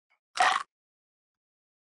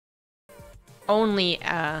only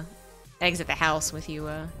exit the house with you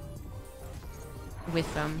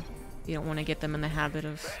with them. You don't want to get them in the habit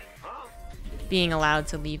of being allowed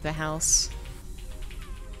to leave the house.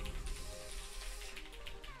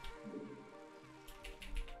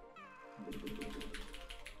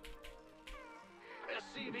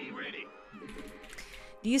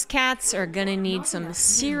 These cats are gonna need some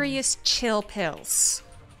serious chill pills.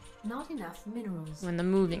 Not enough minerals. When the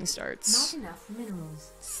moving starts. Not enough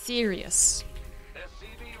minerals. Serious.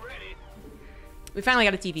 We finally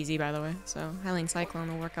got a TVZ, by the way, so Howling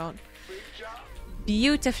Cyclone will work out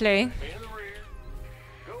beautifully.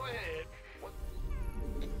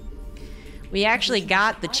 We actually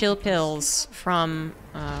got the chill pills from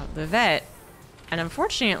the vet, and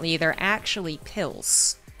unfortunately, they're actually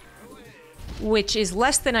pills, which is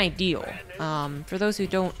less than ideal. For those who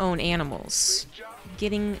don't own animals,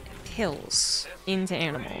 getting pills into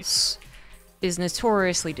animals is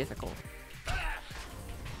notoriously difficult.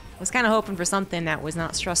 I was kind of hoping for something that was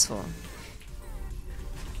not stressful.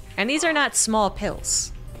 And these are not small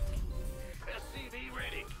pills.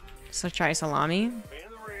 So try salami.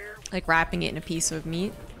 Like wrapping it in a piece of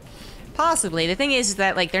meat. Possibly. The thing is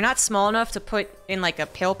that like they're not small enough to put in like a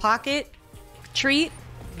pill pocket treat.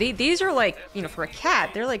 These are like, you know, for a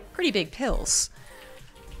cat, they're like pretty big pills.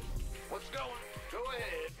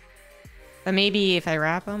 But maybe if I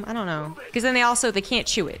wrap them, I don't know. Because then they can't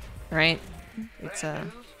chew it, right? It's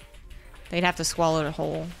they'd have to swallow it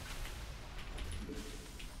whole.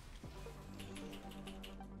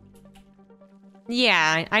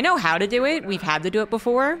 Yeah, I know how to do it. We've had to do it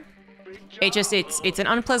before. It's an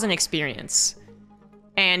unpleasant experience.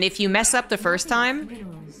 And if you mess up the first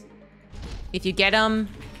time, if you get them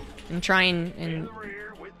and try and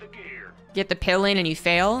get the pill in and you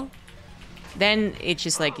fail, then it's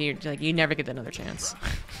just like you never get another chance.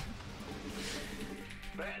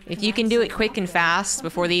 If you can do it quick and fast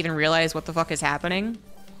before they even realize what the fuck is happening,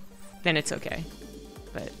 then it's okay.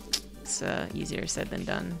 But it's easier said than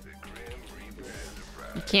done.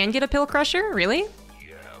 You can get a pill crusher? Really?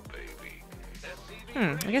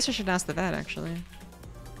 I guess I should ask the vet, actually.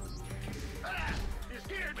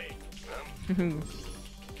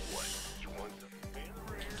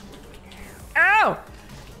 Ow!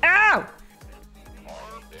 Ow!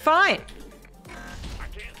 Fine!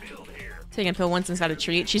 Taking a pill once inside a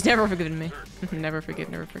treat. She's never forgiven me. Never forgive,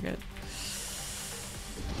 never forget.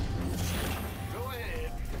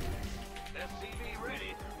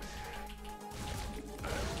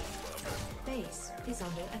 Base is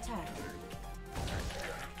under attack.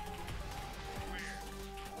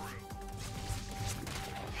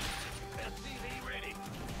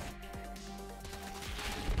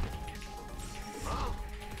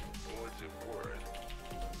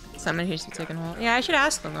 Someone here should take a hold. Yeah, I should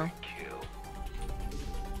ask them though.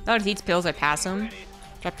 Oh, if he eats pills, I pass him.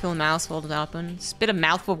 Drop pill in mouse, hold it open. Spit a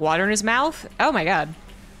mouthful of water in his mouth? Oh my god.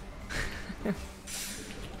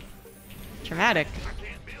 Dramatic.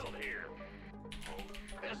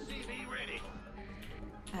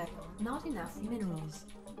 Not enough minerals.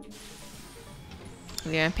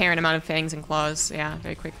 Yeah, apparent amount of fangs and claws. Yeah,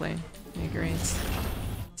 very quickly. I agree.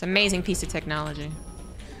 It's an amazing piece of technology.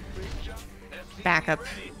 Backup.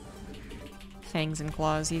 Fangs and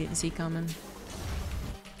claws you didn't see coming.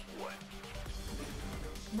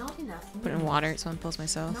 Not enough Put in water so I pills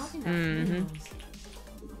myself.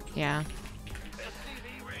 Yeah.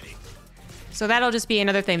 So that'll just be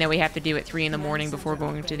another thing that we have to do at 3 in the morning before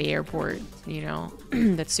going to the airport, you know.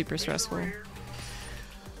 That's super stressful.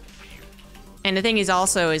 And the thing is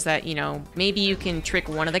also is that, you know, maybe you can trick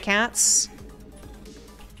one of the cats.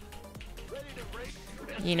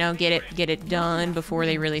 You know, get it done before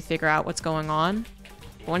they really figure out what's going on.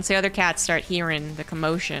 Once the other cats start hearing the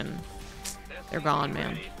commotion, they're gone,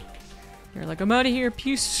 man. They're like, I'm out of here,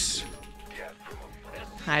 peace.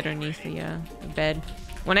 Hide underneath the bed.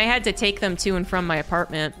 When I had to take them to and from my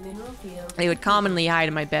apartment, they would commonly hide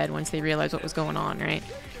in my bed once they realized what was going on, right?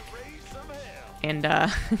 And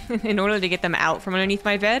in order to get them out from underneath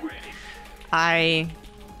my bed, I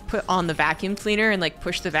put on the vacuum cleaner and like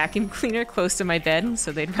push the vacuum cleaner close to my bed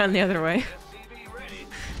so they'd run the other way.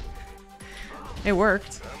 It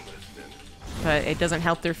worked. But it doesn't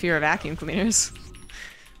help their fear of vacuum cleaners.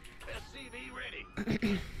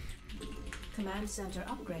 Command center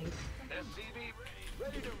upgrade.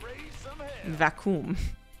 Vacuum.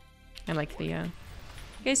 I like the you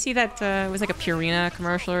guys see that it was like a Purina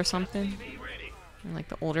commercial or something? And like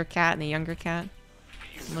the older cat and the younger cat.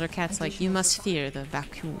 The older cat's like, you must fear the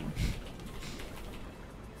vacuum.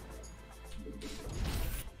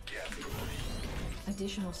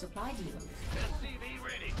 Additional supply depots.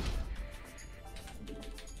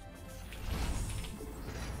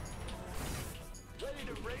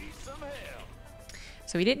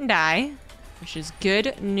 So he didn't die, which is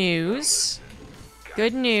good news.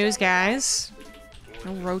 Good news, guys.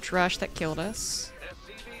 No roach rush that killed us.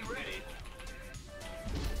 SCV ready.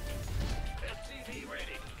 SCV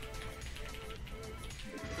ready.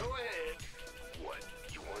 Go ahead. What?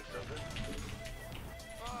 You want something?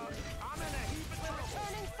 I'm in a heap of trouble.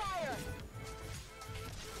 Returning fire.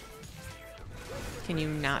 Can you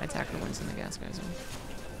not attack the ones in the gas geyser?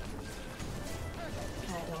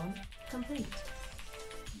 Add-on complete.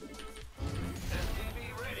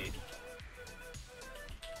 SCV ready.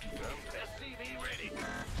 SCV ready.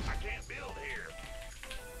 I can't build here.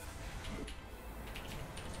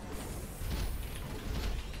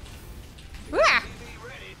 Ah! SCV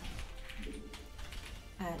ready.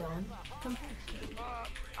 Add-on complete.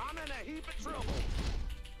 I'm in a heap of trouble.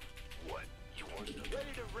 What? You want to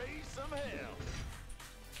ready to raise some hell?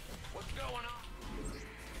 What's going on?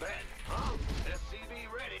 Ben, huh?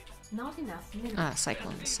 SCV ready. Not enough minerals. Ah,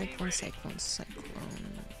 cyclones, cyclones, cyclones,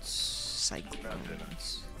 cyclones,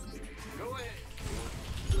 cyclones. Go ahead.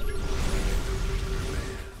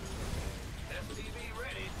 SCV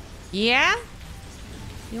ready. Yeah?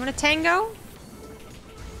 You want a tango?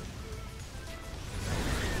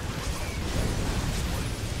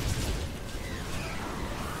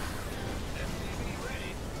 SCV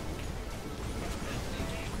ready.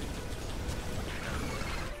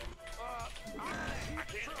 I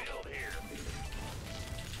can't build here.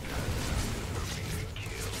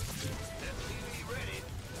 SCV ready.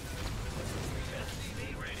 SCV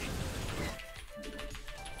ready.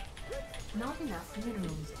 Not enough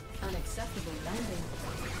minerals. Unacceptable landing.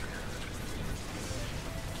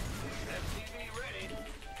 SCV ready.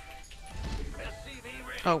 SCV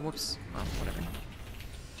ready. Oh, whoops. Oh, whatever.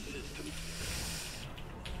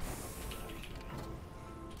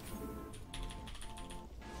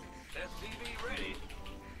 SCV ready.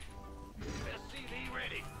 SCV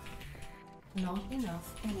ready. Not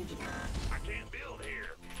enough energy. I can't build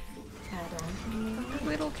here. Add-on A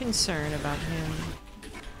little concerned about him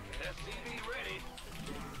SCV ready.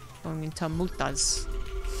 going into mutas.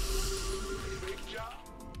 Big job.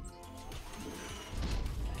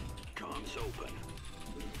 Comms open.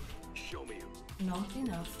 Show me Not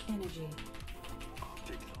enough energy.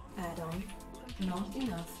 optics. Add-on. Not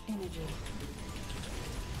enough energy.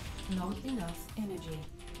 Not enough energy.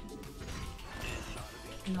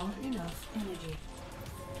 Not enough energy.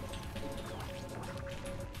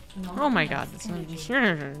 Not Oh my enough god, that's energy.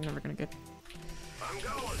 never gonna get. I'm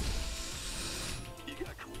going. You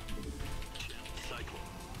got cool. Cyclone.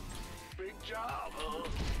 Big job, huh?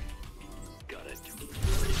 Got it.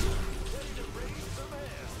 Ready to raise some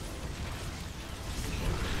hell.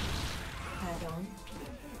 Add-on.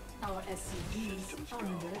 Our SCVs are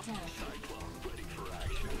under attack. Cyclone ready for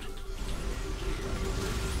action.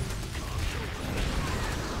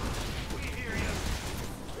 We hear you.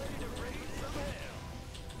 Ready to raise some hell.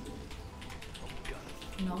 Got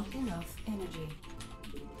it. Not enough energy.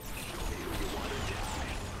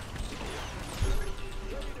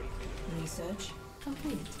 Research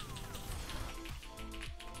complete.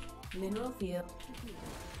 Mineral field complete.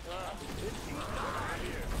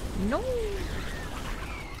 No!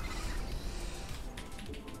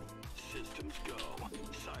 Systems go.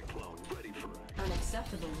 Cyclone ready for action.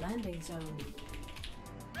 Unacceptable landing zone.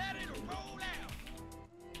 Ready to roll out.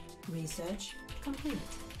 Research complete.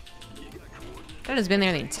 You got coordinates. That has been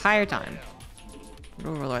there the entire time. What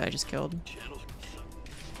overlord I just killed. Channels.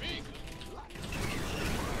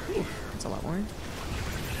 Ooh, that's a lot more.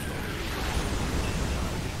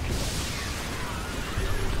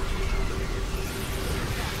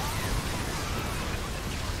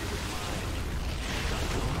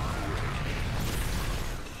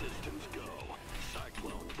 Systems go.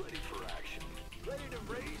 Cyclone ready for action. Ready to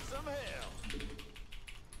raise some hell.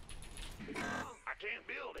 I can't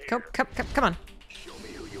build here. Come on. Show me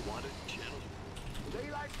who you wanted. Channels.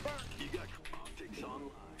 Daylight burn. You got optics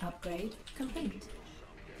online. Upgrade complete.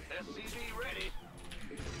 SCV ready.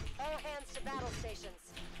 All hands to battle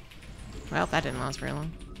stations. Well, that didn't last very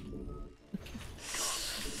long.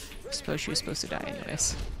 Suppose she was supposed to die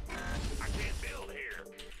anyways. I can't build here.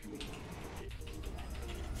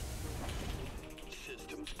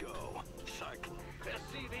 Systems go. Cyclone.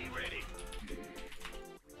 SCV ready.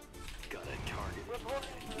 Got a target.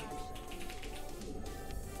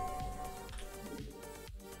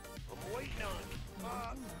 I'm waiting on you.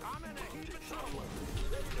 I'm in a heap of trouble.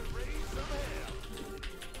 Ready to raise some hell.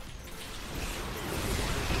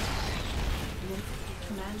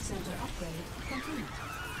 Command center upgrade complete.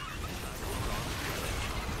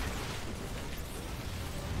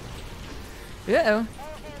 Uh-oh. All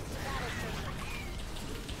hands to battle stations.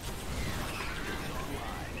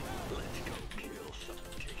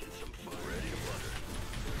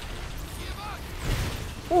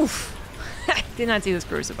 Oof. Did not see this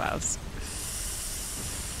crucifix.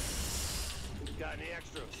 Got any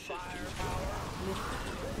extra firepower?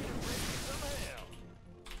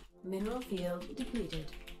 Mineral field depleted.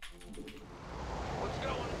 What's going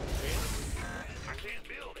on? I can't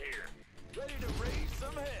build here. Ready to raise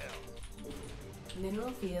some hell.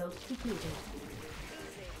 Mineral field depleted.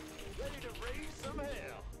 Ready to raise some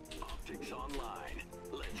hell. Optics online.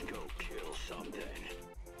 Let's go kill something.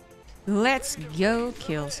 Let's go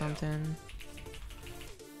kill something.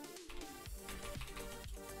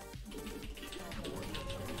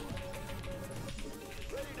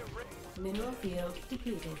 Ready to raise. Mineral field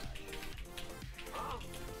depleted.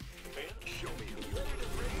 Show me who you ready to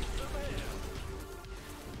raise some hell.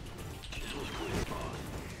 Channel's clear, boss.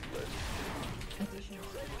 Additional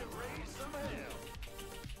Ready to raise some hell.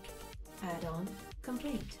 add-on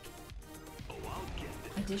complete. Oh, I'll get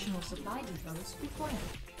this. Additional supply depots required.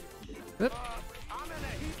 Oop. I'm in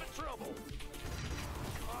a heap of trouble.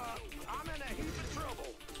 I'm in a heap of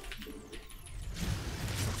trouble.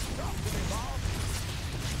 Talk to me, boss.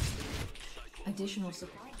 Additional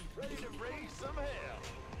supply Ready to raise some hell.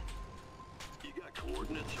 You got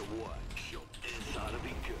coordinates or what? Show inside of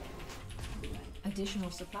be good.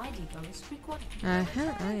 additional supply depots required.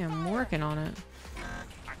 Uh-huh, I am working on it.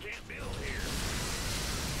 I can't build here.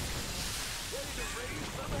 Ready to raise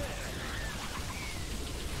some hell.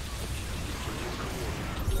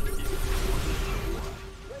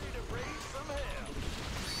 Ready to raise some hell.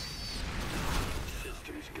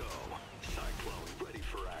 Systems go. Cyclone ready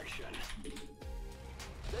for action.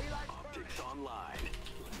 Optics online.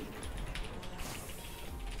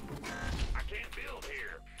 I can't build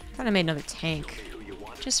here. Thought I made another tank. Show me who you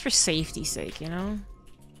want. Just for safety's sake, you know?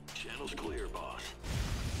 Channel's clear, boss.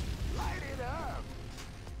 Light it up.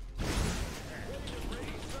 Ready to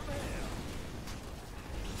raise some hell.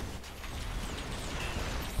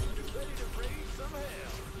 Ready to raise some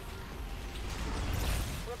hell.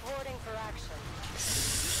 Reporting for action.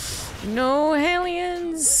 No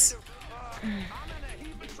aliens! I'm in a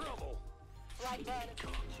heap of trouble. Right button.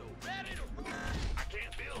 Console ready to roll. I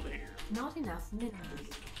can't build here. Not enough minerals.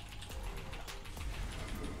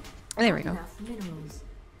 There we go. Enough minerals.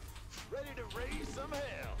 Ready to raise some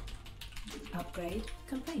hell. Upgrade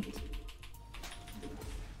complete.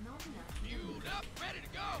 Not enough. Fueled up, ready to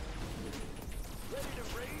go. Ready to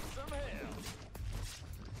raise some hell.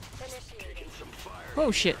 Initiating. Kicking some fire. Oh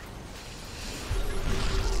shit.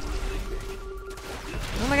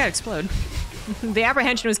 Oh my god, explode. The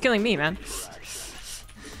apprehension was killing me, man.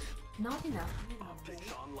 Not enough minerals.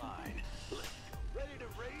 Optics online. Ready to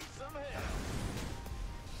raise some hell.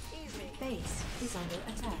 Easy. Base is under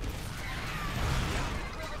attack.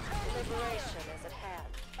 Liberation is at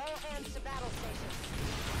hand. All hands to battle stations.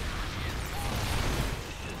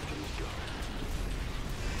 Systems go.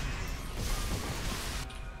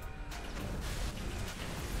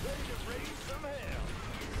 Ready to raise some hell.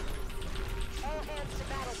 All hands to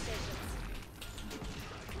battle stations.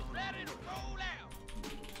 Ready to roll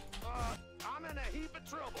out. I'm in a heap of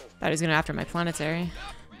trouble. Thought he was gonna after my planetary.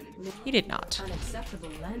 He did not. Unacceptable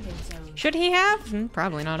landing zone. Should he have?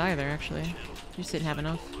 Probably not either, actually. Just didn't have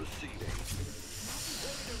enough.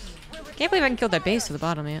 Can't believe I can kill that base to the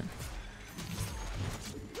bottom yet.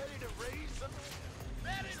 Ready to raise some.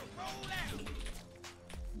 Ready to roll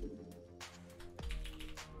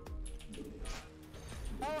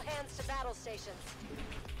out. All hands to battle stations.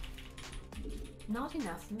 Not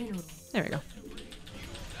enough minerals. There we go.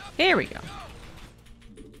 Here we go.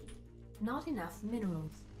 Not enough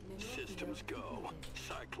minerals. Systems go.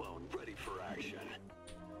 Cyclone ready for action.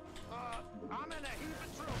 I'm in a heap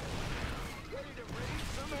of trouble. Ready to raise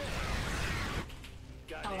some hell.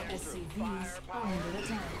 Got Our any extra SCVs are firepower? under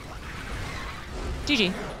attack.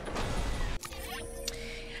 GG.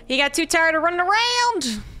 He got too tired of running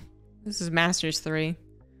around! This is Masters 3.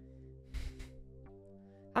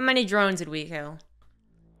 How many drones did we kill?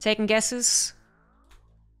 Taking guesses?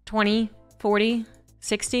 20? 40?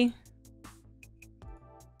 60?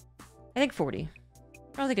 I think 40.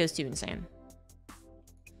 I don't think it was too insane.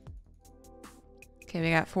 Okay, we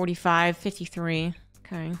got 45, 53.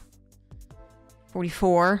 Okay.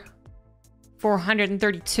 44.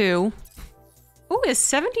 432. Ooh, it's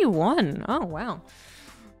 71. Oh, wow.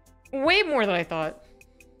 Way more than I thought.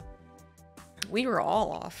 We were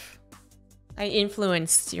all off. I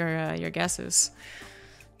influenced your guesses.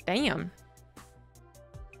 Damn.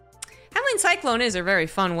 Howling Cyclone is a very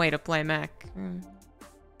fun way to play mech.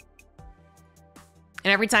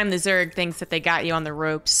 And every time the Zerg thinks that they got you on the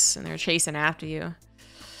ropes and they're chasing after you.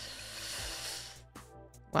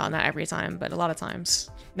 Well, not every time, but a lot of times.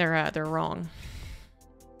 They're wrong.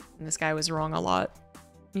 And this guy was wrong a lot.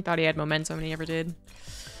 He thought he had momentum and he never did.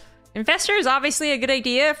 Infestor is obviously a good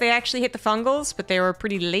idea if they actually hit the fungals, but they were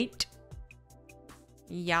pretty late.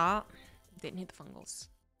 Yeah, didn't hit the fungals.